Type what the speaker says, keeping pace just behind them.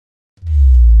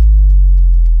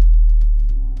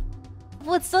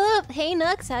What's up? Hey,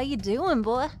 Nux, how you doing,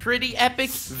 boy? Pretty epic.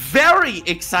 Very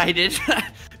excited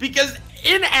because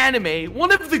in anime,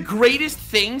 one of the greatest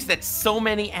things that so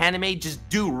many anime just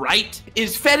do right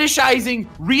is fetishizing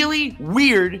really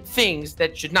weird things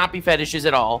that should not be fetishes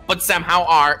at all, but somehow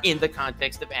are in the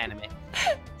context of anime.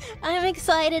 I'm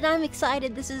excited.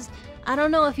 This is, I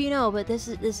don't know if you know, but this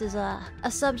is a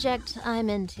subject I'm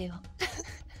into.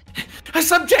 A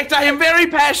subject I am very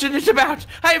passionate about.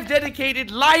 I have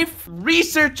dedicated life,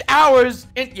 research hours,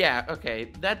 and yeah,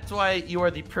 okay, that's why you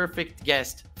are the perfect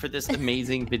guest for this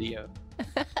amazing video.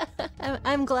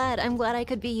 I'm glad I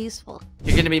could be useful.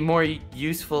 You're gonna be more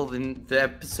useful than the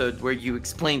episode where you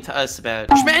explained to us about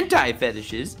shmentai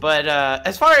fetishes, but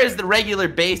as far as the regular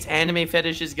base anime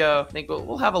fetishes go, I think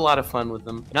we'll have a lot of fun with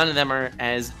them. None of them are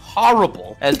as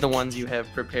horrible as the ones you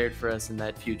have prepared for us in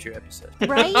that future episode.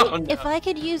 Right? Oh, no. If I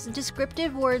could use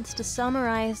descriptive words to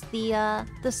summarize the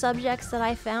subjects that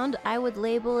I found, I would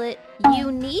label it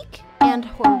unique and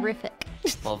horrific.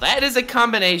 Well, that is a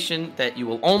combination that you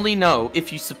will only know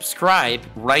if you subscribe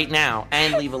right now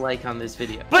and leave a like on this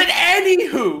video. But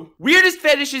anywho, weirdest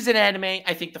fetishes in anime,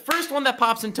 I think the first one that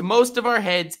pops into most of our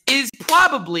heads is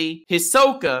probably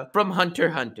Hisoka from Hunter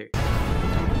x Hunter.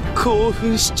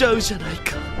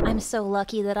 I'm so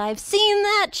lucky that I've seen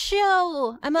that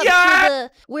show. I'm up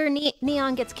to where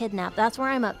Neon gets kidnapped. That's where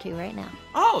I'm up to right now.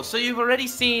 Oh, so you've already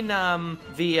seen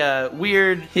the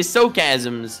weird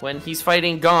Hisokasms when he's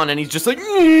fighting Gon and he's just like,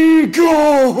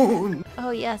 Gon!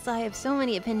 Oh yes, I have so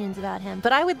many opinions about him,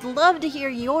 but I would love to hear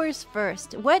yours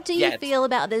first. What do you feel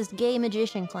about this gay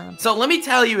magician clown? So let me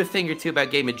tell you a thing or two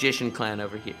about gay magician clown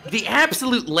over here. The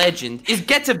absolute legend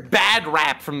gets a bad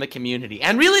rap from the community,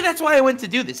 and really that's why I went to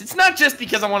do this. It's not just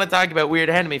because I want to talk about weird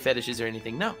anime fetishes or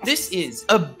anything, no. This is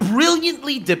a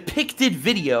brilliantly depicted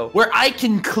video where I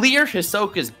can clear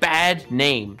Hisoka's bad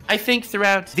name. I think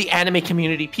throughout the anime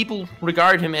community, people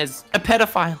regard him as a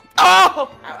pedophile.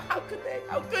 Oh, how could they?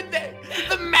 How could they?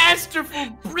 The masterful,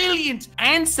 brilliant,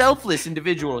 and selfless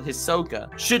individual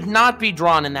Hisoka should not be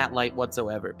drawn in that light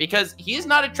whatsoever, because he is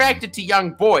not attracted to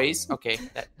young boys. Okay,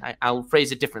 I'll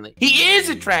phrase it differently. He is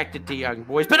attracted to young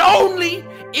boys, but only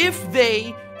if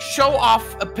they show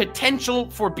off a potential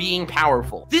for being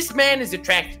powerful. This man is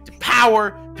attracted to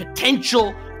power,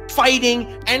 potential, fighting,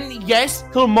 and yes,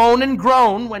 he'll moan and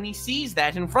groan when he sees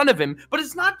that in front of him, but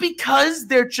it's not because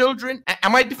they're children.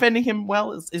 Am I defending him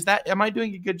well? Am I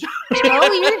doing a good job?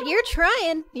 Oh, you're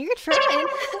trying. You're trying.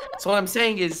 So what I'm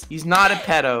saying is, he's not a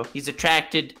pedo. He's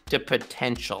attracted to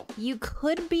potential. You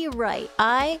could be right.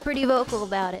 Pretty vocal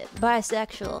about it.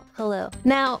 Bisexual. Hello.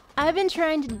 Now, I've been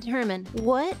trying to determine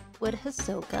what would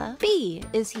Hisoka be?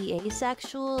 Is he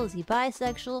asexual? Is he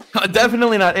bisexual?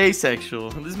 Definitely not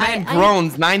asexual. This man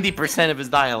groans 90% of his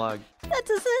dialogue. That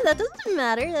doesn't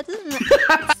matter. That doesn't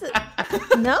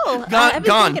matter. No.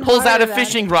 Gon pulls out a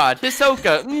fishing rod.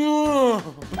 Hisoka.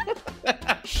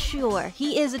 Sure,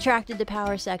 he is attracted to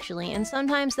power sexually, and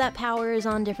sometimes that power is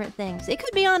on different things. It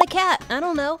could be on a cat, I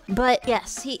don't know. But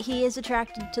yes, he is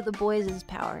attracted to the boys'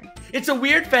 power. It's a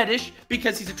weird fetish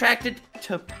because he's attracted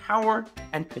to power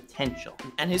and potential.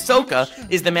 And Hisoka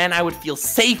is the man I would feel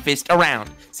safest around,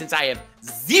 since I have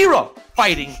zero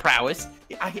fighting prowess.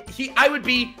 I would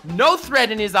be no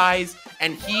threat in his eyes,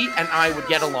 and he and I would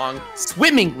get along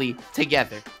swimmingly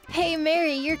together. Hey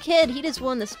Mary, your kid, he just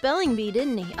won the spelling bee,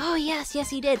 didn't he? Oh yes,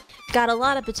 he did. Got a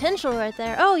lot of potential right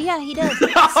there. Oh yeah, he does.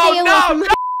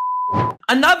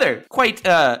 Another quite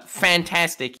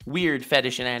fantastic, weird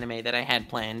fetish in anime that I had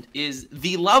planned is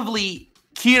the lovely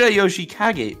Kira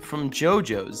Yoshikage from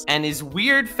JoJo's and his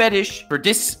weird fetish for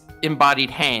disembodied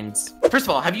hands. First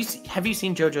of all, have you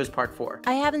seen JoJo's Part 4?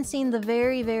 I haven't seen the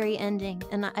very, very ending,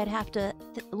 and I'd have to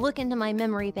look into my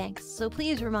memory banks, so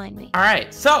please remind me. All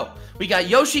right, so we got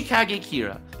Yoshikage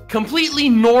Kira, completely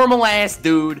normal-ass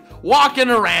dude, walking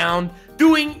around,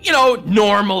 doing,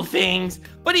 normal things,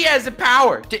 but he has the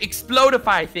power to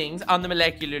explodify things on the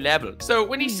molecular level. So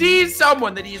when he sees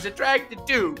someone that he is attracted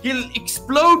to, he'll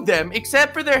explode them,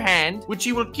 except for their hand, which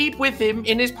he will keep with him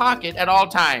in his pocket at all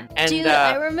times. And, dude,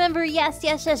 I remember, yes.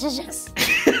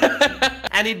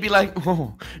 And he'd be like,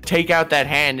 oh, take out that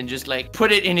hand and just like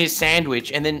put it in his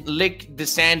sandwich and then lick the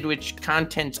sandwich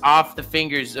contents off the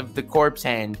fingers of the corpse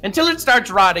hand until it starts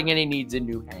rotting and he needs a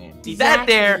new hand. See, that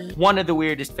there, one of the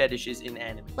weirdest fetishes in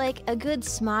anime. Like a good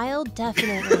smile,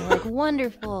 definitely. Like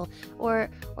wonderful. Or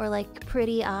like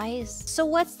pretty eyes. So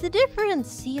what's the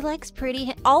difference? He likes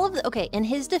pretty okay, in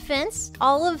his defense,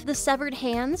 all of the severed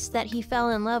hands that he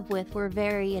fell in love with were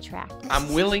very attractive.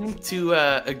 I'm willing to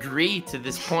agree to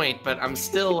this point, but I'm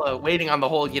still waiting on the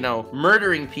whole, you know,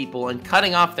 murdering people and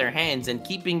cutting off their hands and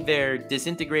keeping their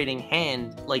disintegrating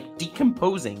hand, like,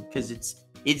 decomposing because it's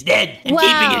dead and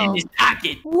keeping it in his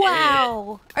pocket.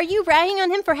 Wow. Are you ragging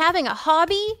on him for having a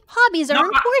hobby? Hobbies are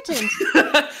important.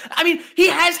 I mean, he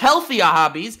has healthy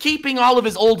hobbies, keeping all of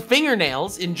his old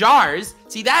fingernails in jars.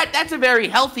 See, that's a very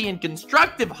healthy and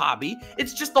constructive hobby.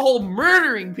 It's just the whole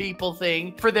murdering people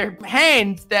thing for their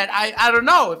hands that I don't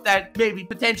know if that maybe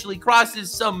potentially crosses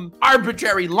some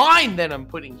arbitrary line that I'm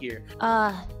putting here.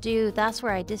 Dude, that's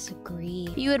where I disagree.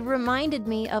 You had reminded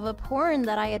me of a porn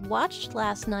that I had watched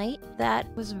last night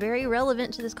that was very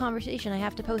relevant to this conversation. I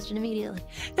have to post it immediately.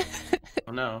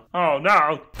 Oh no. Oh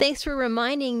no. Thanks for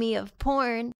reminding me of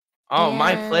porn. Oh,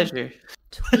 my pleasure.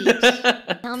 Tweet.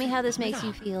 Tell me how this makes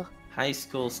you feel. High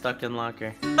school stuck in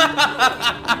locker.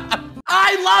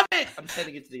 I love it! I'm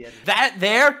sending it to the end. That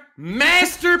there,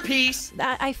 masterpiece.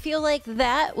 I feel like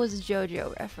that was a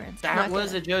JoJo reference. That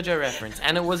was a JoJo reference,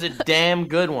 and it was a damn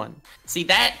good one. See,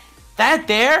 that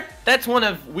there, that's one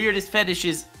of weirdest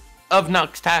fetishes of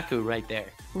Taku right there.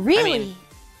 Really? I mean,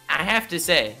 I have to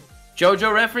say,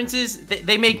 JoJo references,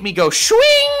 they make me go swing,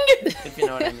 if you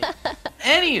know what I mean.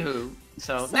 Anywho,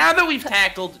 so now that we've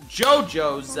tackled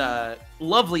JoJo's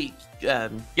lovely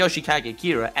Yoshikage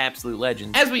Kira, absolute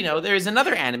legend. As we know, there is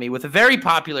another anime with a very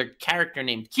popular character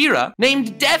named Kira,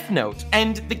 named Death Note.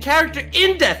 And the character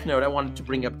in Death Note I wanted to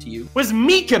bring up to you was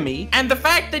Mikami, and the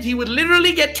fact that he would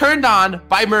literally get turned on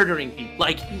by murdering people.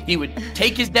 Like, he would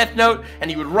take his Death Note,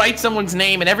 and he would write someone's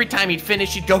name, and every time he'd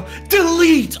finish, he'd go,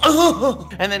 delete! Oh!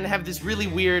 And then have this really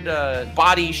weird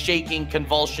body-shaking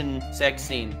convulsion sex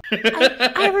scene.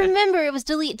 I remember it was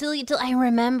delete. I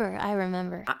remember.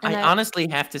 I honestly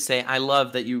have to say, I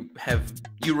love that you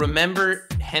remember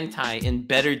hentai in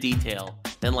better detail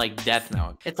than like Death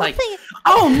Note. It's like,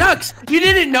 oh Nux, you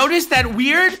didn't notice that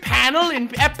weird panel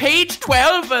at page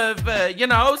 12 of you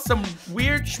know, some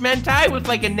weird shmentai with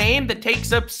like a name that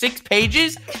takes up 6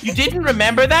 pages? You didn't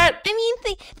remember that? I mean,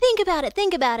 think about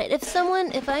it.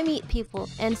 If I meet people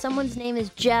and someone's name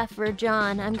is Jeff or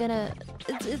John,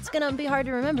 it's gonna be hard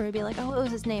to remember. It'd be like, oh, what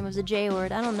was his name? It was a J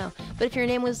word. I don't know. But if your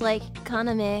name was like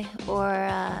Kaname or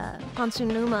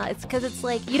Hansunuma, it's because it's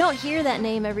like you don't hear that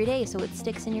name every day, so it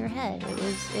sticks in your head.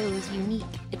 It was unique.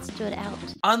 It stood out.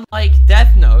 Unlike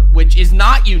Death Note, which is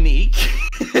not unique.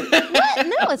 What?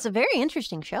 No, it's a very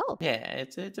interesting show. Yeah,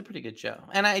 it's a pretty good show.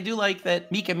 And I do like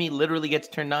that Mikami literally gets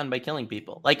turned on by killing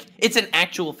people. Like, it's an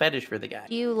actual fetish for the guy.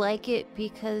 Do you like it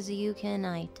because you can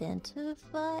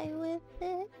identify with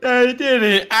it? I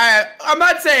didn't. I'm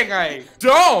not saying I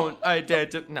don't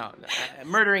identify. No,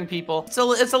 murdering people.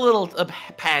 So it's a little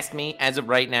past me as of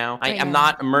right now. I'm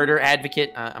not a murder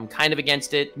advocate. I'm kind of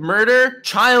against it. Murder,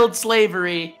 child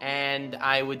slavery, and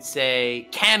I would say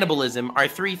cannibalism are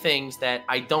 3 things that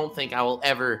I don't think I will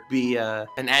ever be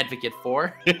an advocate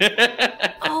for.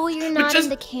 Oh, you're not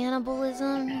into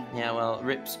cannibalism? Yeah, well,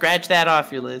 scratch that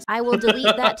off your list. I will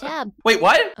delete that tab. Wait,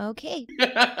 what? Okay.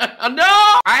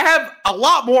 No! I have a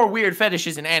lot more weird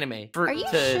fetishes in anime. Are you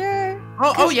sure?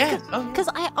 Oh yeah. Because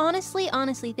I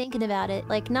honestly thinking about it,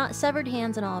 like not severed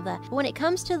hands and all of that. But when it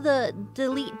comes to the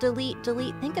delete,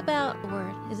 think about the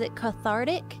word. Is it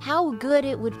cathartic? How good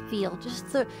it would feel.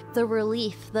 Just the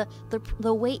relief,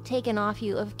 the weight taken off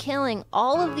you of killing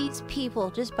all of these people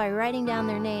just by writing down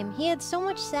their name. He had so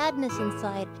much sadness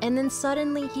inside, and then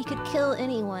suddenly he could kill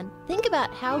anyone. Think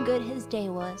about how good his day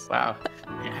was. Wow.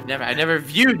 I've never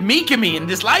viewed Mikami in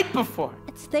this light before.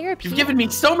 It's therapy. You've given me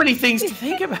so many things to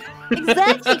think about.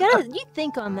 Exactly. You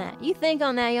think on that. You think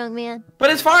on that, young man. But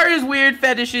as far as weird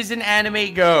fetishes in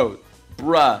anime go,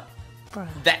 bruh.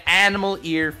 The animal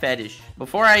ear fetish.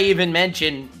 Before I even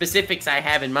mention specifics I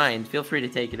have in mind, feel free to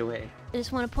take it away. I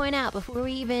just want to point out before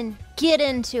we even get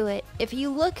into it, if you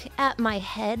look at my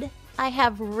head, I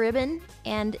have ribbon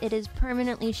and it is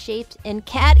permanently shaped in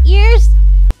cat ears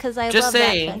because I love that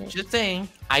fetish. Just saying.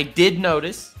 I did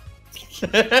notice.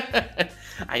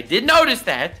 I did notice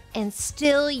that. And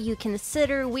still you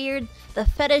consider weird the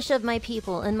fetish of my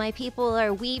people, and my people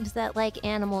are weebs that like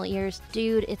animal ears.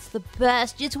 Dude, it's the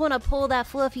best. You just want to pull that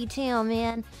fluffy tail,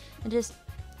 man, and just...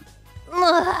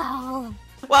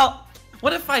 Well,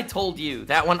 what if I told you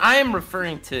that when I am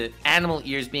referring to animal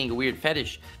ears being a weird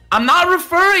fetish, I'm not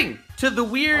referring to the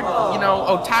weird, you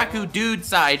know, otaku dude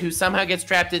side who somehow gets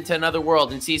trapped into another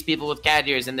world and sees people with cat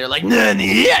ears and they're like, nah,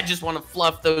 I just want to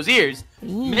fluff those ears.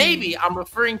 Maybe I'm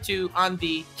referring to on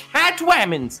the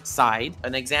Catwoman's side.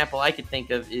 An example I could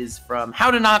think of is from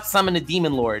How to Not Summon a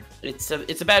Demon Lord.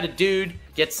 It's about a dude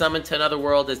gets summoned to another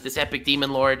world as this epic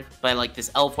demon lord by like this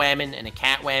elf woman and a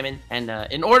cat woman. And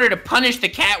in order to punish the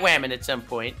cat woman at some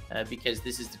point, because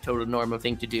this is the total normal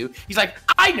thing to do, he's like,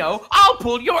 I know, I'll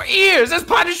pull your ears as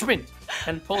punishment.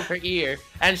 And pulled her ear.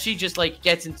 And she just like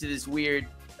gets into this weird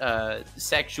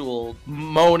sexual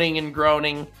moaning and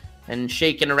groaning and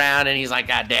shaking around, and he's like,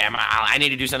 God damn, I need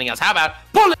to do something else. How about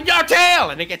pulling your tail?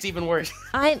 And it gets even worse.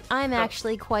 I'm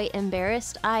actually quite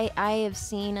embarrassed. I have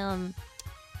seen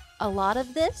a lot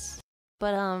of this,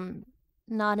 but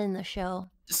not in the show.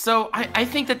 So I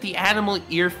think that the animal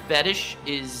ear fetish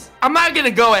is, I'm not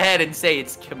gonna go ahead and say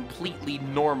it's completely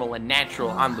normal and natural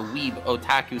on the weeb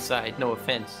otaku side. No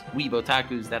offense, weeb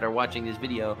otakus that are watching this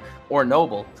video or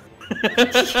noble.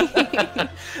 But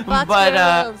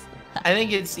I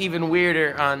think it's even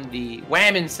weirder on the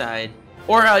whammon side.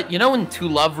 Or, you know in To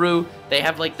Love Ru, they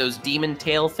have like those demon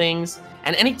tail things?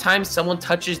 And anytime someone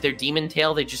touches their demon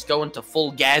tail, they just go into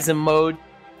full gasm mode.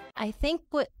 I think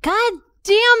what... God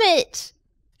damn it!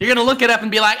 You're gonna look it up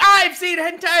and be like, I've seen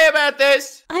hentai about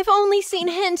this! I've only seen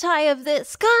hentai of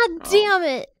this. God damn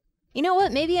it! You know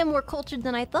what? Maybe I'm more cultured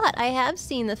than I thought. I have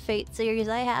seen the Fate series.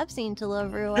 I have seen To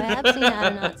Love Ru. I have seen How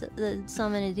to Not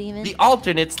Summon a Demon. The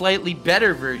alternate, slightly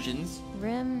better versions.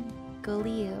 Rim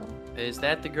Galeo. Is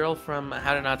that the girl from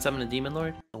How to Not Summon a Demon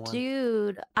Lord?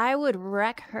 Dude, I would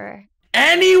wreck her.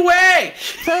 Anyway!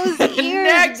 Those ears,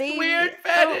 Next baby. weird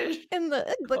fetish! Oh, and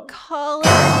the collar.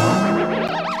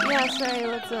 Yeah, sorry,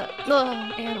 let's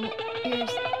animal ears.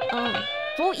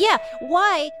 Well, yeah,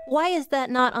 why is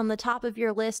that not on the top of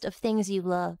your list of things you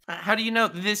love? How do you know?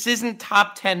 This isn't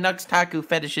top 10 Nux Taku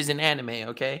fetishes in anime,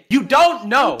 okay? You don't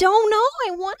know! I don't know,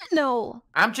 I want to know.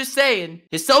 I'm just saying,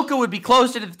 Hisoka would be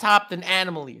closer to the top than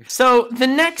animal ears. So, the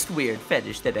next weird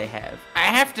fetish that I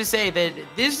have to say that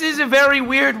this is a very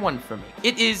weird one for me.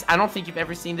 It is, I don't think you've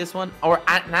ever seen this one,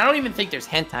 and I don't even think there's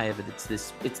hentai of it, it's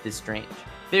this strange.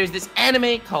 There's this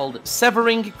anime called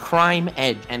Severing Crime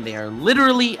Edge, and they are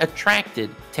literally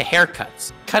attracted to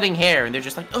haircuts. Cutting hair, and they're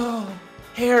just like, oh,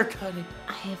 hair cutting.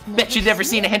 I have never Bet you've never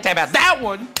seen a hentai about that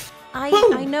one.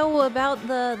 I know about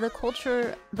the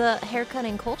culture, the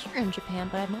haircutting culture in Japan,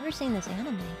 but I've never seen this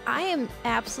anime. I am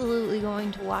absolutely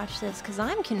going to watch this, because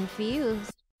I'm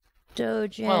confused.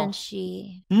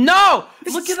 Doujinshi. No!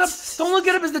 Look it up. Don't look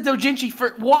it up as the doujinshi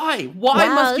for why? Why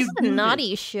must you do this is a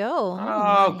naughty show.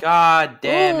 Oh god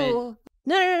damn it.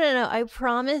 No. I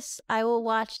promise I will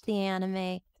watch the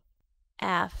anime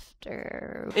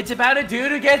after. It's about a dude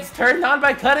who gets turned on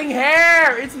by cutting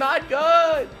hair. It's not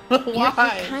good.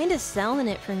 Why? You're kind of selling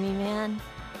it for me, man.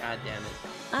 God damn it.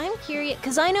 I'm curious,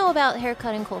 because I know about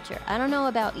haircutting culture. I don't know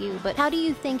about you, but how do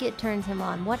you think it turns him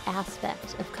on? What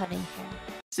aspect of cutting hair?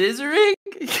 Scissoring?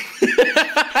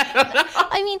 I don't know.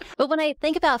 I mean, but when I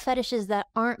think about fetishes that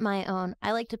aren't my own,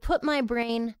 I like to put my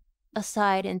brain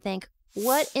aside and think,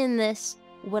 what in this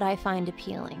would I find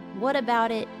appealing? What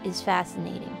about it is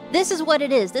fascinating? This is what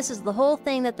it is. This is the whole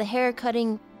thing that the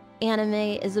haircutting anime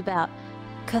is about.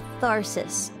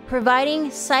 Catharsis.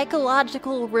 Providing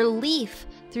psychological relief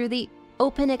through the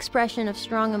open expression of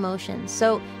strong emotions.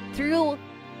 So through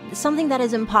something that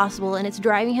is impossible and it's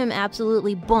driving him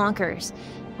absolutely bonkers,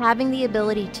 having the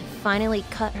ability to finally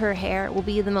cut her hair will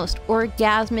be the most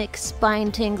orgasmic,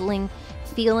 spine-tingling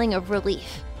feeling of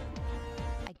relief.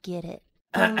 I get it.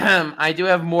 I do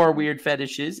have more weird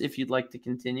fetishes if you'd like to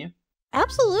continue.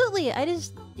 Absolutely.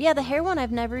 The hair one I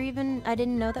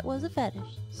didn't know that was a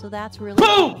fetish. So that's really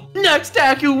Boom! Nux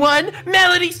Taku 1,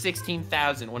 Melody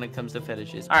 16,000 when it comes to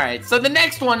fetishes. Alright, so the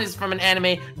next one is from an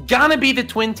anime, Gonna Be the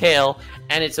Twin Tail,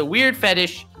 and it's a weird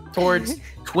fetish towards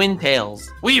twin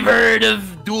tails. We've heard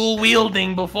of dual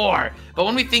wielding before, but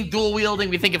when we think dual wielding,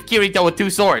 we think of Kirito with two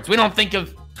swords. We don't think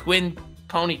of twin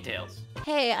ponytails.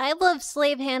 Hey, I love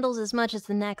slave handles as much as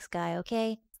the next guy,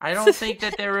 okay? I don't think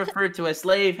that they're referred to as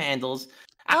slave handles.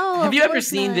 Oh, have you ever course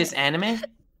seen not. this anime?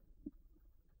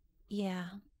 Yeah.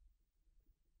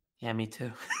 Yeah, me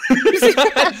too.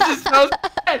 It's just so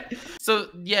sad. So,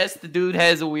 yes, the dude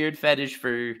has a weird fetish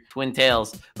for twin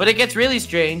tails. But it gets really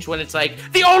strange when it's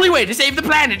like, the only way to save the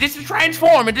planet is to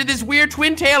transform into this weird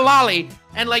twin tail lolly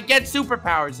and, like, get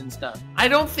superpowers and stuff. I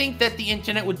don't think that the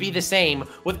internet would be the same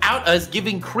without us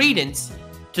giving credence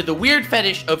to the weird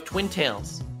fetish of twin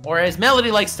tails. Or as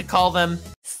Melody likes to call them,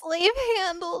 Slave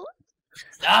handle.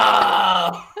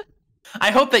 oh! I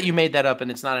hope that you made that up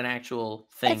and it's not an actual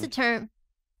thing. It's a term.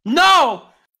 No!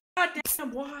 God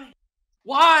damn, why?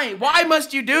 Why? Why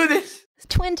must you do this?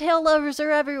 Twin tail lovers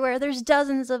are everywhere. There's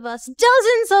dozens of us.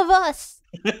 Dozens of us!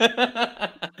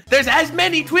 There's as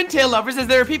many Twin Tail lovers as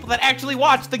there are people that actually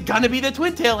watch the Gonna Be the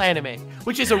Twin Tail anime,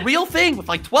 which is a real thing with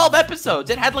like 12 episodes.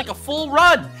 It had like a full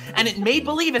run, and it made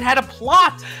believe it had a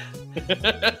plot.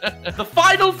 The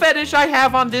final fetish I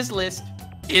have on this list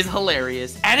is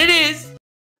hilarious, and it is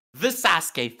the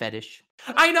Sasuke fetish.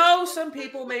 I know some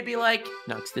people may be like,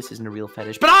 no, this isn't a real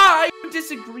fetish, but I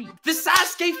disagree. The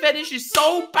Sasuke fetish is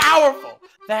so powerful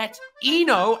that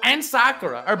Ino and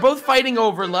Sakura are both fighting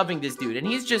over loving this dude, and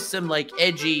he's just some like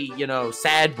edgy, you know,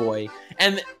 sad boy,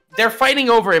 and they're fighting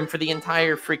over him for the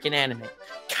entire freaking anime.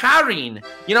 Karin,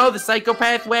 you know, the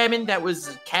psychopath woman that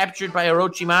was captured by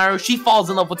Orochimaru, she falls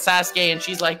in love with Sasuke, and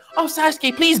she's like, oh,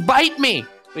 Sasuke, please bite me.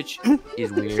 Which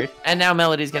is weird. And now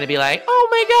Melody's gonna be like, oh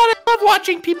my god, I love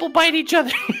watching people bite each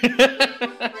other.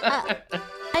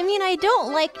 I mean, I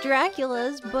don't like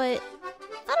Dracula's, but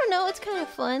I don't know, it's kind of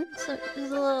fun. So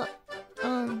there's a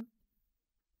little,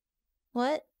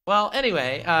 what? Well,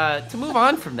 anyway, to move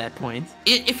on from that point,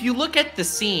 if you look at the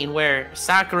scene where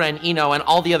Sakura and Ino and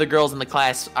all the other girls in the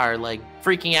class are like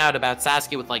freaking out about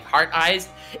Sasuke with like heart eyes,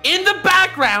 in the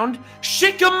background,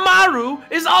 Shikamaru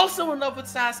is also in love with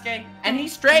Sasuke, and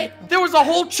he's straight. There was a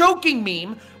whole choking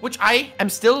meme, which I am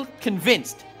still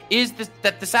convinced is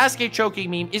that the Sasuke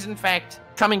choking meme is in fact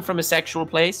coming from a sexual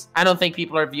place. I don't think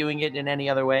people are viewing it in any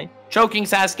other way. Choking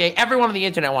Sasuke, everyone on the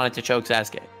internet wanted to choke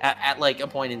Sasuke at like a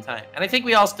point in time. And I think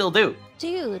we all still do.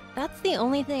 Dude, that's the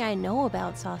only thing I know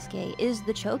about Sasuke is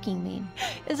the choking meme.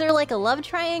 Is there like a love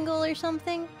triangle or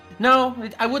something? No,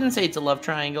 I wouldn't say it's a love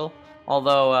triangle.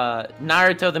 Although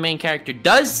Naruto, the main character,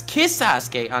 does kiss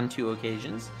Sasuke on 2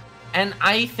 occasions. And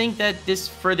I think that this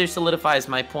further solidifies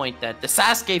my point that the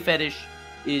Sasuke fetish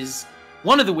is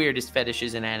one of the weirdest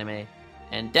fetishes in anime.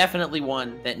 And definitely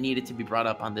one that needed to be brought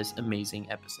up on this amazing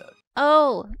episode.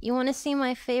 Oh, you want to see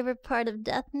my favorite part of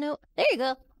Death Note? There you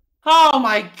go. Oh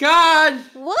my god!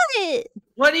 What?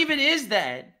 What even is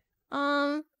that?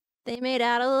 They made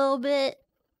out a little bit.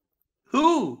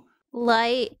 Who?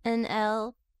 Light and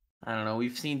L. I don't know,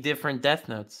 we've seen different Death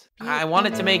Notes. I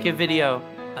wanted to make a video,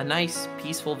 a nice,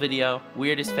 peaceful video,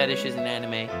 weirdest fetishes in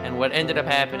anime, and what ended up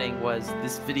happening was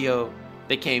this video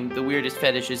became the weirdest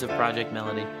fetishes of Project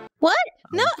Melody. What?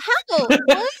 No, how?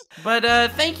 What? But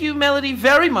thank you, Melody,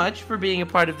 very much for being a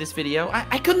part of this video.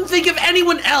 I couldn't think of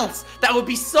anyone else that would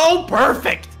be so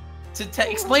perfect to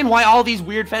explain why all these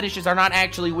weird fetishes are not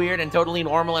actually weird and totally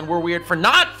normal, and we're weird for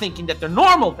not thinking that they're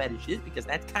normal fetishes, because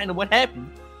that's kind of what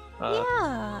happened.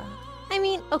 Yeah. I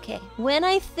mean, okay, when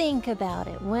I think about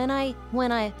it, when I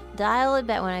dial it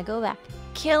back, when I go back,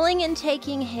 killing and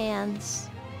taking hands,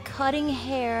 cutting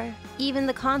hair, even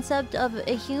the concept of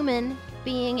a human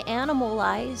being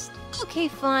animalized. Okay,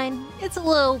 fine. It's a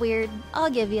little weird. I'll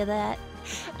give you that.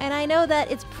 And I know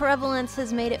that its prevalence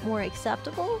has made it more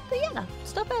acceptable, but yeah,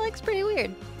 stuff I like's pretty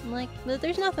weird. Like,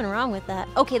 there's nothing wrong with that.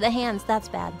 Okay, the hands, that's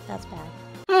bad. That's bad.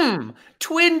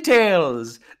 Twin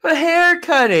tails, hair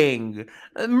cutting,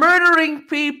 murdering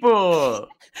people.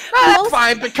 That's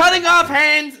fine, but cutting off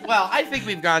hands, well, I think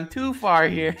we've gone too far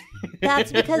here.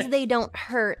 That's because they don't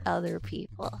hurt other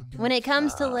people. When it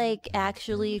comes to, like,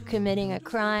 actually committing a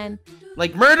crime...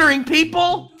 Like murdering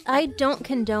people? I don't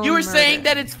condone You were murder. saying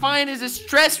that it's fine as a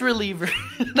stress reliever.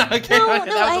 That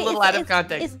was a little out of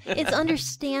context. It's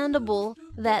understandable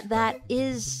that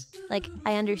is... Like,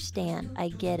 I understand, I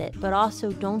get it, but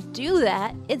also don't do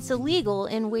that. It's illegal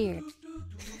and weird.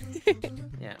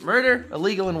 Yeah, murder,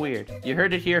 illegal and weird. You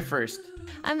heard it here first.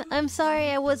 I'm sorry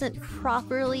I wasn't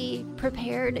properly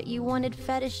prepared. You wanted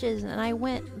fetishes, and I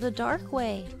went the dark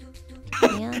way.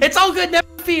 Man. It's all good, never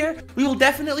fear. We will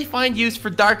definitely find use for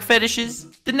dark fetishes.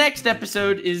 The next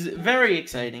episode is very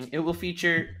exciting. It will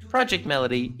feature Project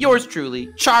Melody, yours truly,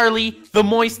 Charlie, the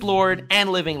Moist Lord, and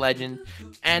Living Legend.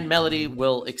 And Melody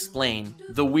will explain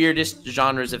the weirdest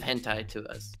genres of hentai to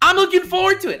us. I'm looking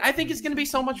forward to it. I think it's going to be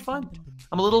so much fun.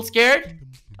 I'm a little scared,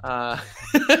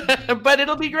 but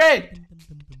it'll be great.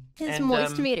 His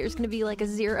moist meter is going to be like a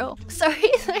 0. Sorry.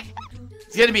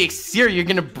 It's going to be a 0. You're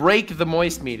going to break the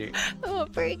moist meter. I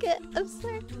won't break it. I'm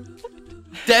sorry.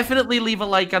 Definitely leave a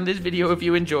like on this video if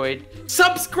you enjoyed.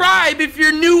 Subscribe if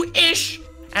you're new-ish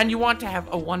and you want to have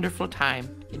a wonderful time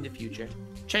in the future.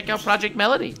 Check out Project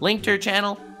Melody. Link to her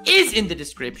channel is in the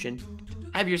description.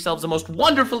 Have yourselves a most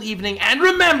wonderful evening, and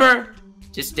remember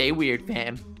to stay weird,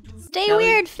 fam. Stay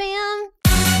weird, fam.